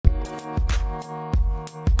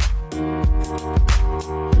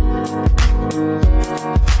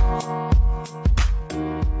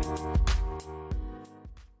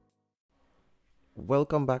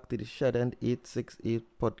welcome back to the Shed End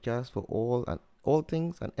 868 podcast for all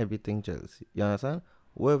things and everything Chelsea. You understand?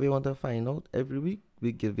 Where we want to find out every week,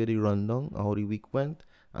 we give you the rundown on how the week went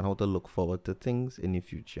and how to look forward to things in the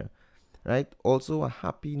future. Right? Also, a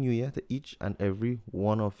happy new year to each and every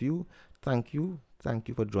one of you. Thank you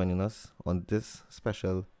for joining us on this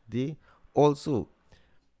special day. Also,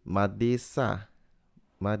 Madesa,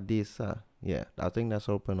 Madesa. Yeah, I think that's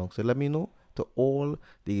how to pronounce it. Let me know to all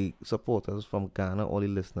the supporters from Ghana, all the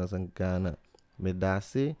listeners in Ghana.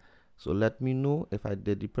 Medase. So let me know if I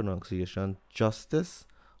did the pronunciation justice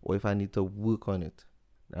or if I need to work on it.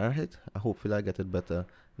 Alright? Hopefully I get it better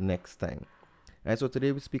next time. Alright, so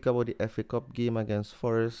today we speak about the FA Cup game against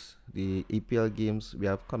Forest, the EPL games we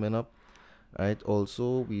have coming up. Alright,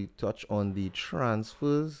 also we touch on the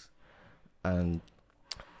transfers and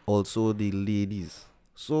also the ladies.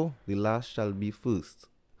 So the last shall be first.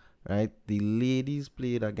 Right, the ladies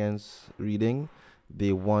played against Reading.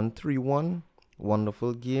 They won 3-1.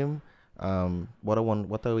 Wonderful game. What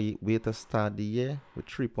a way to start the year with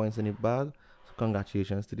 3 points in the bag. So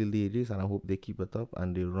congratulations to the ladies, and I hope they keep it up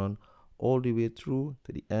and they run all the way through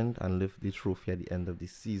to the end and lift the trophy at the end of the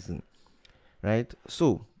season. Right.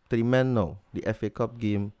 So to the men now, the FA Cup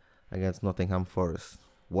game against Nottingham Forest.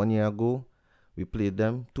 1 year ago, we played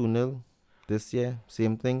them 2-0. This year,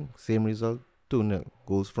 same thing, same result. 2-0.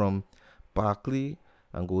 Goals from Barkley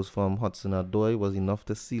and goals from Hudson-Odoi was enough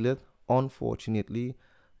to seal it. Unfortunately,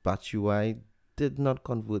 Batshuayi did not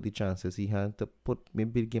convert the chances he had to put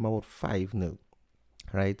maybe the game about 5-0.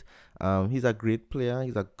 Right? He's a great player.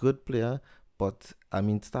 He's a good player. But,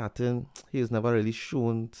 starting, he's never really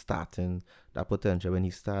shown starting that potential when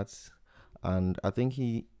he starts. And I think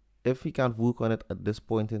if he can't work on it at this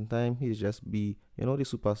point in time, he'll just be, the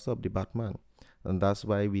super sub, the Batman. And that's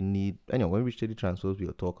why we need, anyway, when we reach the transfers,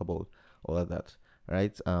 we'll talk about all of that,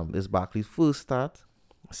 right? It's Barkley's first start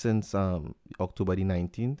since October the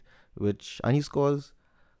 19th, and he scores.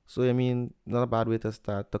 So, not a bad way to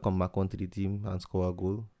start, to come back onto the team and score a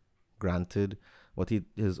goal. Granted,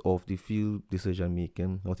 his off the field decision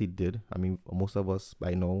making, what he did, most of us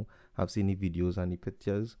by now have seen the videos and the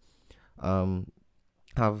pictures. Have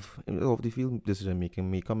off the field decision making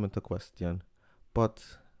may come into question, but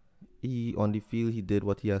on the field, he did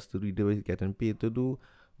what he has to do. He did what he's getting paid to do,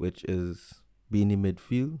 which is be in the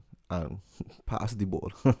midfield and pass the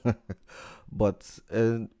ball. But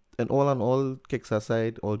and all in all, kicks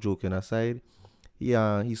aside, all joking aside,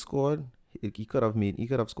 he scored. He could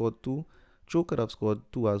have scored two. Joe could have scored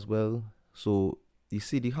two as well. So you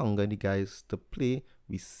see the hunger in the guys to play.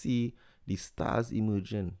 We see the stars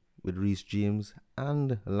emerging with Reece James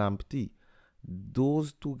and Lamptey.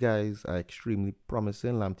 Those two guys are extremely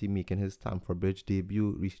promising. Lamptey making his Stamford Bridge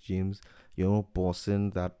debut. Reece James,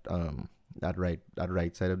 bossing that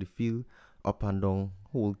right side of the field, up and down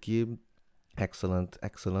whole game. Excellent.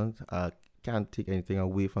 Can't take anything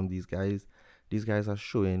away from these guys. These guys are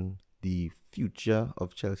showing the future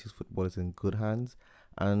of Chelsea's football is in good hands.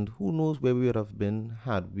 And who knows where we would have been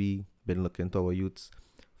had we been looking to our youths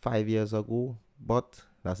 5 years ago. But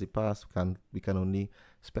that's the past. We can only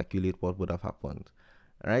speculate what would have happened.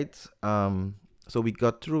 Right? So we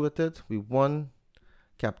got through with it. We won,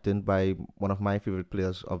 captained by one of my favorite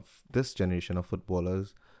players of this generation of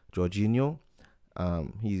footballers, Jorginho.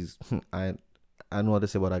 He's I don't know what to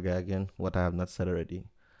say about that guy again, what I have not said already.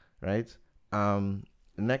 Right?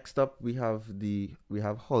 Next up we have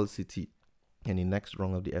Hull City in the next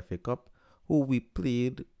round of the FA Cup, who we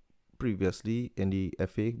played previously in the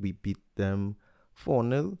FA. We beat them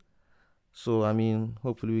 4-0. So,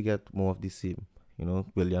 hopefully we get more of the same.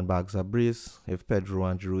 Willian bags a brace. If Pedro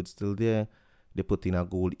and Giroud still there, they put in a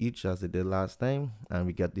goal each as they did last time, and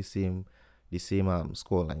we get the same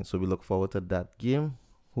scoreline. So we look forward to that game.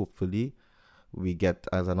 Hopefully we get,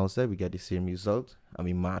 as I now said, we get the same result and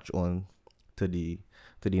we march on to the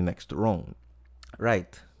next round.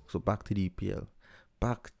 Right. So back to the EPL.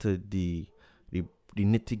 Back to the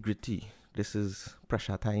nitty gritty. This is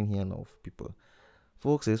pressure time here now, people.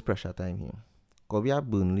 Folks, it's pressure time here. Because we have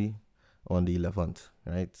Burnley on the 11th,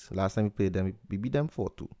 right? Last time we played them, we beat them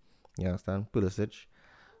 4-2. You understand? Pulisic,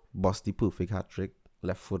 bust the perfect hat-trick.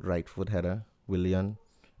 Left foot, right foot header. Willian,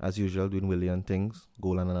 as usual, doing Willian things.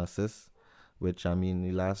 Goal and an assist. Which,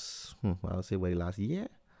 the last year,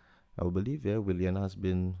 I would believe, Willian has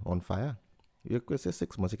been on fire. You could say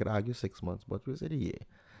 6 months. You could argue 6 months, but we'll say a year.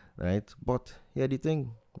 Right? But, the thing.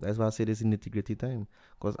 That's why I say this is nitty-gritty time.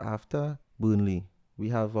 Because after Burnley, we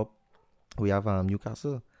have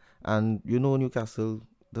Newcastle, and Newcastle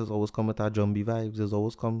does always come with our Jumbie vibes. There's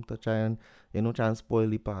always come to try and spoil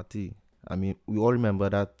the party. We all remember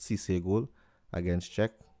that Cisse goal against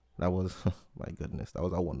Czech. That was my goodness, that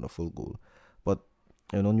was a wonderful goal. But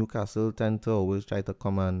Newcastle tend to always try to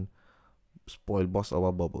come and spoil bust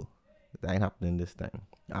our bubble. That ain't happening this time.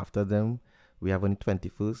 After them, we have on the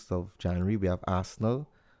 21st of January, we have Arsenal.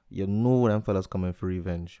 You know them fellas coming for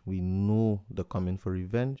revenge. We know they're coming for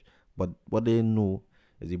revenge, but what they know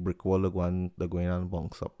is the brick wall they're going and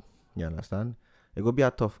bunks up. You understand? It will be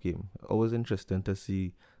a tough game. Always interesting to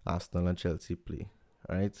see Arsenal and Chelsea play.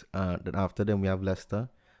 Right? Then after them we have Leicester,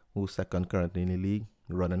 who's second currently in the league,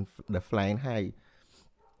 running the flying high.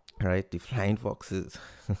 Right? The flying foxes.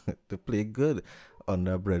 They play good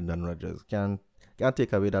under Brendan Rodgers. Can't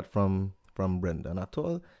take away that from Brendan at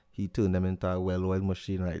all. He turned them into a well-oiled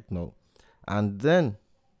machine right now. And then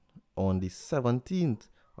on the 17th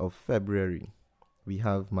of February, we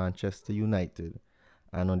have Manchester United.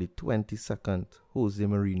 And on the 22nd, Jose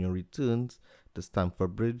Mourinho returns to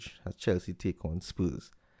Stamford Bridge as Chelsea take on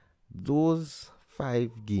Spurs. Those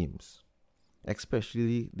 5 games,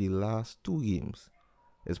 especially the last 2 games,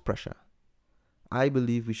 is pressure. I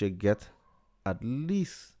believe we should get at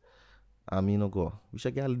least, we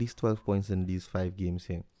should get at least 12 points in these 5 games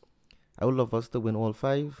here. I would love us to win all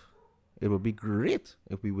 5. It would be great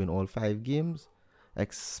if we win all 5 games,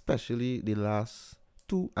 especially the last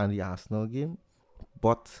 2 and the Arsenal game.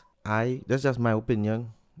 But that's just my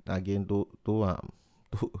opinion. Again, don't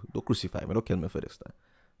crucify me, don't kill me for this.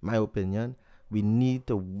 My opinion, we need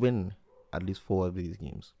to win at least 4 of these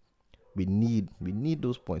games. We need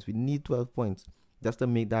those points. We need 12 points just to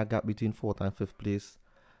make that gap between 4th and 5th place.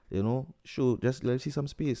 Sure, just let's see some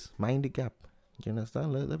space. Mind the gap. You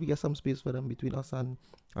understand? Let me get some space for them between us and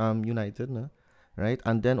United, no? Right?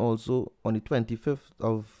 And then also on the 25th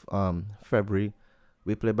of February,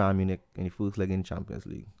 we play Bayern Munich in the first leg in Champions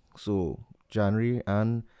League. So January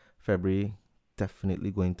and February definitely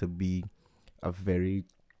going to be a very,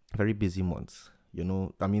 very busy months.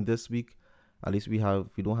 This week at least we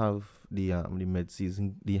don't have the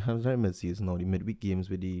mid-season, the midweek games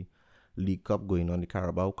with the League Cup going on, the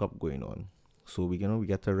Carabao Cup going on. So we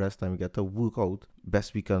get to rest and we get to work out.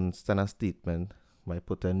 Best we can send a statement by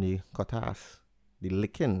putting the Cotas, the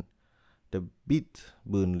licking, the beat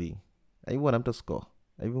Burnley. I want them to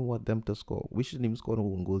score. We shouldn't even score no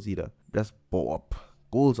own goals either. Just ball up.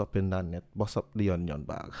 Goals up in that net. Bust up the onion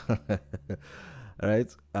bag.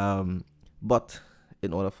 Alright? But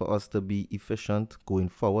in order for us to be efficient going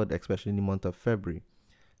forward, especially in the month of February,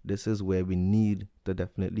 this is where we need to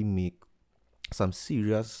definitely make some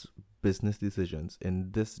serious business decisions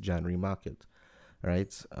in this January market.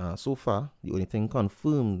 Right? So far, the only thing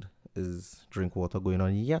confirmed is Drinkwater going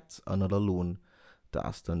on yet another loan to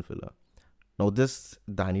Aston Villa. Now, this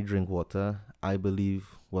Danny Drinkwater, I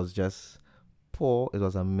believe, was just poor. It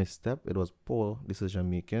was a misstep. It was poor decision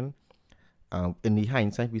making. In the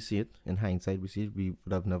hindsight, we see it. We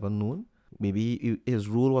would have never known. Maybe his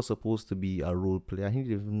role was supposed to be a role player. He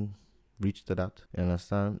didn't even reach to that. You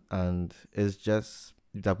understand? And it's just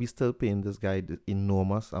that we still paying this guy the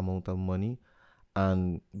enormous amount of money,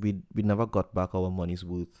 and we never got back our money's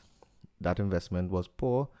worth. That investment was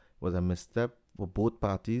poor. It was a misstep for both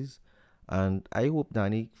parties. And I hope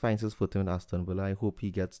Danny finds his footing in Aston Villa. I hope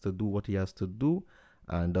he gets to do what he has to do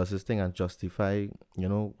and does his thing and justify,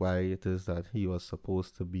 why it is that he was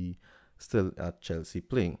supposed to be still at Chelsea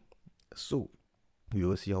playing. So we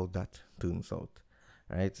will see how that turns out,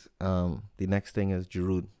 right? The next thing is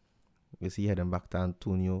Giroud. We see heading back to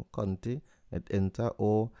Antonio Conte at Inter,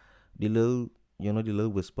 or the little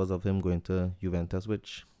whispers of him going to Juventus,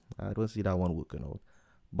 which I don't see that one working out.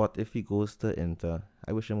 But if he goes to Inter,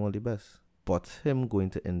 I wish him all the best. But him going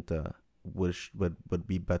to Inter would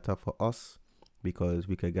be better for us, because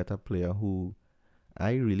we could get a player who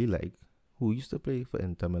I really like, who used to play for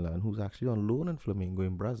Inter Milan, who's actually on loan in Flamengo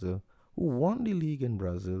in Brazil, who won the league in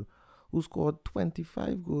Brazil, who scored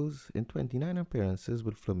 25 goals in 29 appearances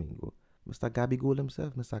with Flamengo. Mr. Gabigol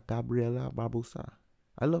himself, Mr. Gabriela Barbosa.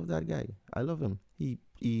 I love that guy. I love him. He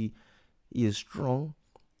is strong.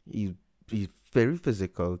 He's very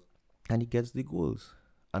physical, and he gets the goals.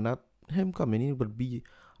 And that him coming in would be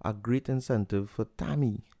a great incentive for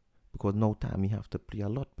Tammy, because now Tammy have to play a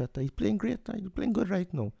lot better. He's playing great. He's playing good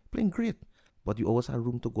right now. Playing great. But you always have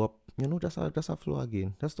room to go up. Just a flow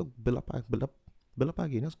again. Just to build up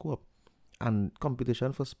again. Just go up. And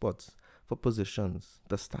competition for spots, for positions,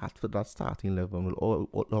 for that starting level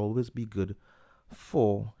will always be good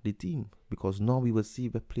for the team, because now we will see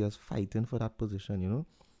the players fighting for that position,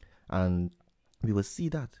 and we will see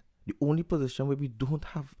that the only position where we don't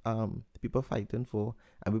have people fighting for,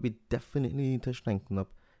 and we definitely need to strengthen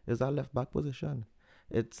up, is our left back position.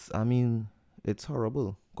 It's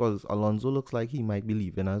horrible, because Alonso looks like he might be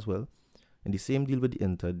leaving as well. In the same deal with the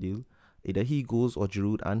Inter deal, either he goes or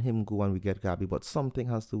Giroud and him go and we get Gabi, but something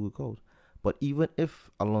has to work out. But even if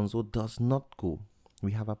Alonso does not go,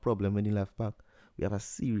 we have a problem in the left back. We have a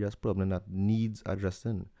serious problem that needs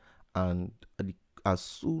addressing. And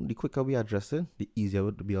the quicker we address it, the easier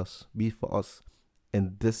it will be for us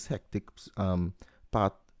in this hectic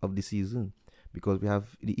part of the season, because we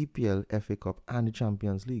have the EPL, FA Cup, and the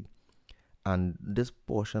Champions League. And this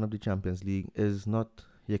portion of the Champions League is not,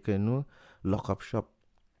 you can lock up shop,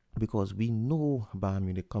 because we know Bayern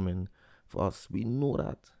Munich coming for us. We know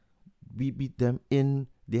that we beat them in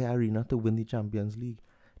their arena to win the Champions League.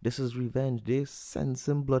 This is revenge. They send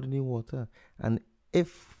some blood in the water. And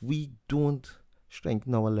if we don't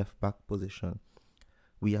strengthen our left back position,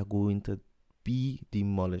 we are going to be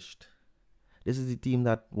demolished. This is the team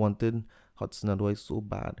that wanted Hudson-Odoi so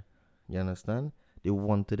bad. You understand? They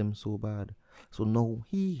wanted him so bad. So now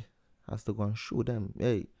he has to go and show them,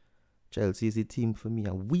 hey, Chelsea is a team for me,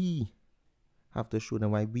 and we have to show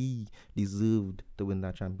them why we deserved to win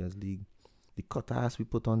that Champions League. The cut ass we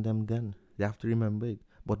put on them then, they have to remember it.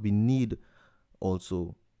 But we need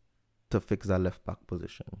also to fix that left back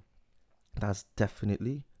position. That's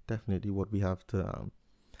definitely what we have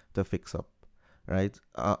to fix up, right?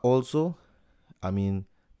 Also, I mean,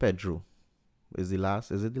 Pedro is it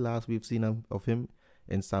the last we've seen of him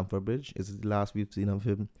in Stamford Bridge? Is it the last we've seen of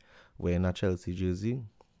him wearing a Chelsea jersey?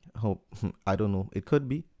 I don't know. It could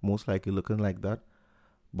be, most likely looking like that.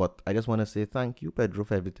 But I just want to say thank you, Pedro,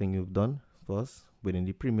 for everything you've done for us, winning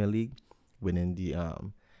the Premier League, winning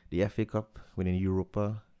the FA Cup, winning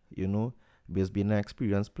Europa. You know, he has been an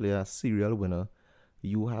experienced player, a serial winner.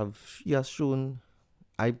 He has shown.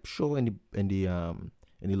 I'm sure in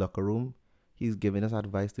the locker room, he's giving us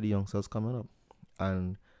advice to the youngsters coming up,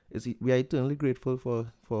 and we are eternally grateful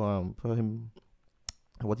for him,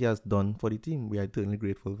 what he has done for the team. We are eternally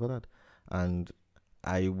grateful for that, and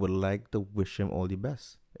I would like to wish him all the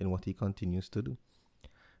best in what he continues to do.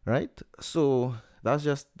 Right? So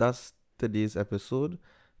that's today's episode,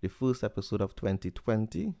 the first episode of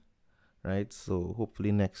 2020. Right? So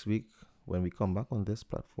hopefully next week when we come back on this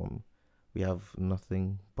platform, we have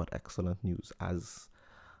nothing but excellent news as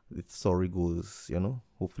the story goes.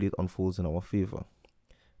 Hopefully it unfolds in our favor.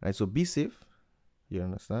 Right? So be safe. You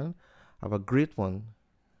understand? Have a great one.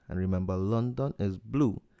 And remember, London is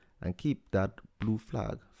blue, and keep that blue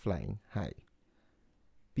flag flying high.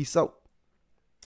 Peace out.